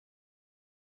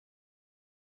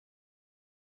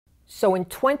So in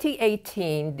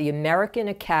 2018, the American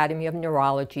Academy of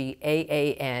Neurology,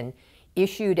 AAN,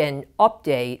 issued an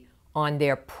update on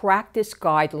their practice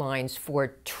guidelines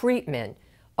for treatment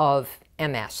of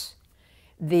MS.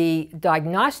 The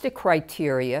diagnostic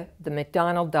criteria, the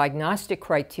McDonald diagnostic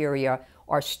criteria,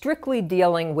 are strictly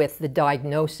dealing with the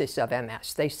diagnosis of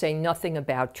MS. They say nothing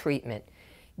about treatment.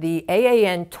 The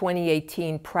AAN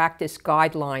 2018 practice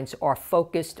guidelines are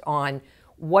focused on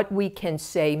what we can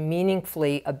say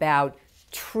meaningfully about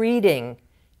treating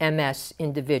MS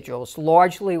individuals,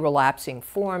 largely relapsing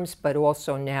forms, but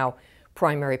also now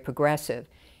primary progressive.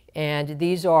 And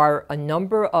these are a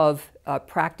number of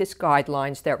practice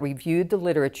guidelines that reviewed the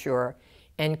literature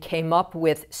and came up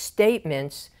with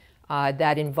statements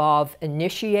that involve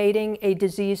initiating a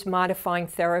disease-modifying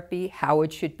therapy, how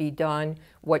it should be done,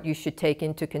 what you should take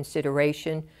into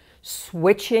consideration,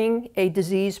 switching a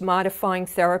disease-modifying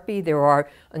therapy. There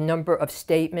are a number of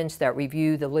statements that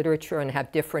review the literature and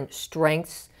have different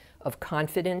strengths of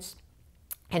confidence.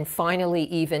 And finally,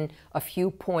 even a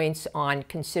few points on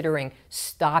considering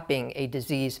stopping a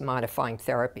disease-modifying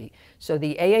therapy. So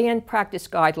the AAN practice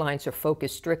guidelines are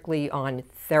focused strictly on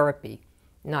therapy,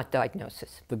 not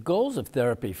diagnosis. The goals of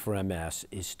therapy for MS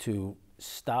is to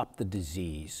stop the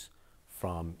disease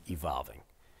from evolving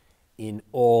in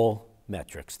all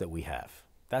metrics that we have.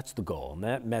 That's the goal, and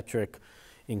that metric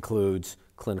includes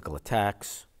clinical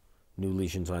attacks, new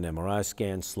lesions on MRI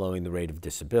scans, slowing the rate of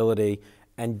disability,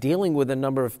 and dealing with a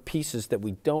number of pieces that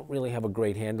we don't really have a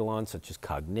great handle on, such as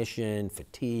cognition,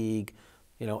 fatigue,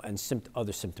 and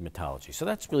other symptomatology. So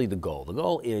that's really the goal. The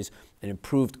goal is an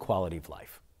improved quality of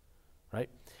life, right?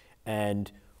 And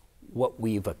what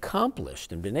we've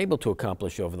accomplished and been able to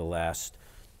accomplish over the last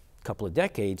couple of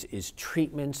decades is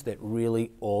treatments that really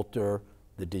alter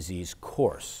the disease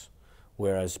course.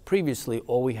 Whereas previously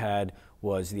all we had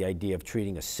was the idea of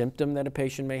treating a symptom that a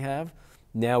patient may have.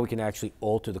 Now we can actually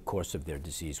alter the course of their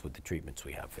disease with the treatments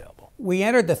we have available. We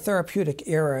entered the therapeutic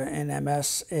era in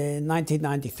MS in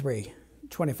 1993,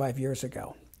 25 years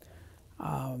ago,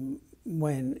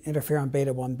 when interferon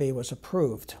beta-1b was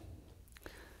approved.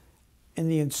 In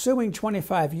the ensuing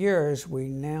 25 years, we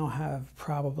now have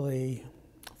probably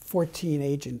 14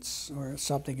 agents or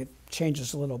something. It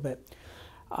changes a little bit,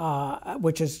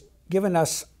 which has given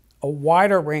us a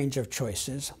wider range of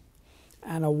choices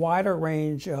and a wider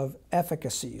range of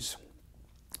efficacies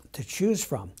to choose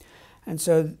from. And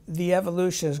so the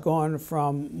evolution has gone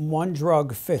from one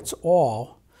drug fits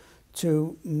all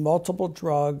to multiple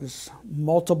drugs,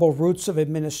 multiple routes of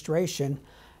administration,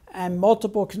 and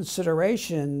multiple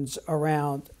considerations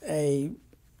around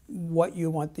what you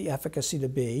want the efficacy to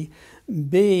be,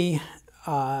 B,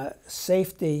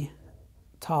 safety,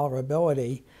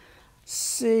 tolerability,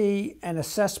 C, an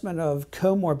assessment of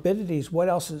comorbidities, what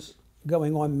else is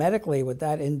going on medically with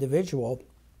that individual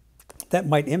that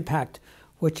might impact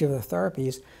which of the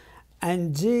therapies,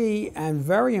 and D, and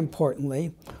very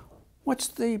importantly, what's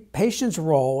the patient's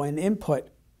role and input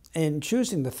in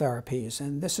choosing the therapies.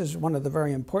 And this is one of the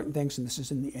very important things, and this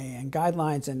is in the AAN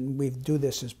guidelines, and we do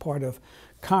this as part of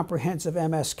comprehensive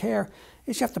MS care,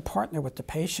 is you have to partner with the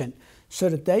patient so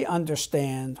that they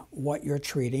understand what you're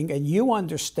treating and you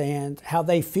understand how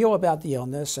they feel about the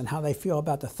illness and how they feel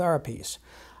about the therapies.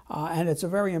 And it's a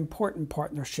very important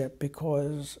partnership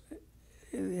because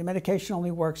the medication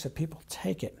only works if people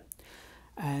take it.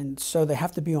 And so they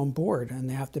have to be on board and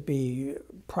they have to be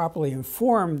properly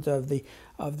informed of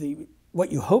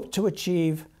what you hope to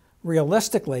achieve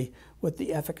realistically with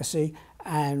the efficacy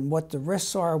and what the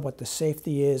risks are, what the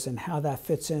safety is, and how that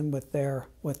fits in with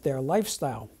their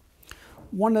lifestyle.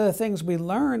 One of the things we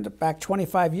learned back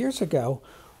 25 years ago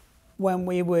when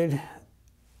we would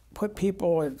put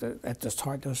people at this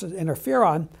hard dose of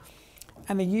interferon,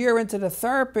 and a year into the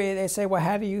therapy, they say, well,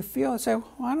 how do you feel? I say, well,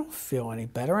 I don't feel any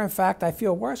better. In fact, I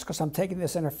feel worse because I'm taking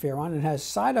this interferon and it has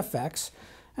side effects.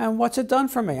 And what's it done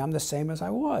for me? I'm the same as I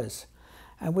was.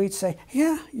 And we'd say,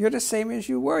 yeah, you're the same as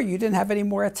you were. You didn't have any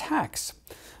more attacks.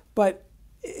 But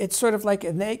it's sort of like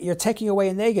you're taking away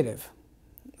a negative.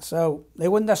 So they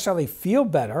wouldn't necessarily feel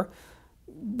better,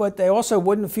 but they also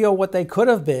wouldn't feel what they could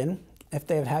have been if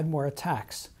they had had more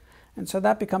attacks. And so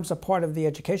that becomes a part of the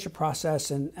education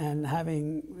process and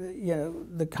having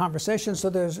the conversation so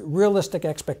there's realistic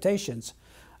expectations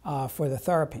for the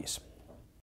therapies.